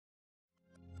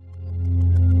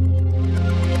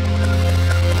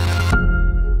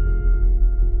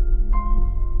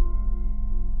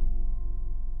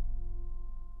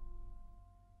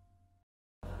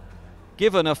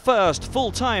Given a first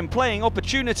full-time playing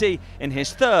opportunity in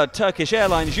his third Turkish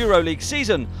Airlines Euroleague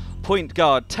season, point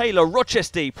guard Taylor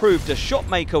Rochestie proved a shot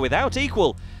maker without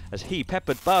equal as he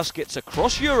peppered baskets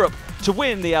across Europe to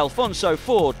win the Alphonso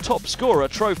Ford Top Scorer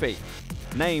trophy.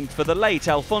 Named for the late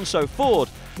Alphonso Ford,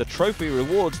 the trophy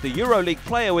rewards the Euroleague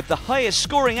player with the highest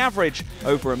scoring average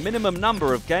over a minimum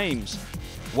number of games.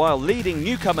 While leading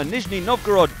newcomer Nizhny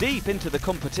Novgorod deep into the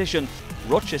competition,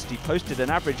 Rochestie posted an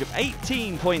average of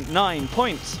 18.9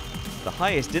 points, the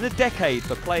highest in a decade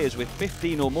for players with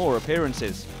 15 or more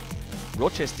appearances.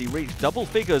 Rochestie reached double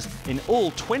figures in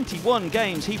all 21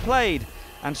 games he played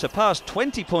and surpassed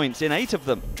 20 points in 8 of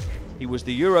them. He was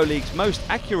the Euroleague's most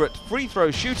accurate free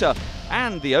throw shooter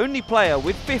and the only player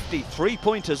with 50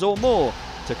 three-pointers or more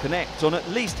to connect on at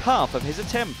least half of his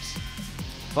attempts.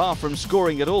 Far from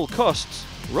scoring at all costs,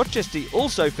 Rochestie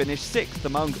also finished 6th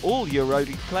among all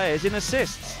Euroleague players in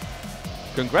assists.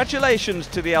 Congratulations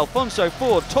to the Alphonso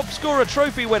Ford Top Scorer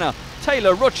trophy winner,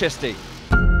 Taylor Rochestie.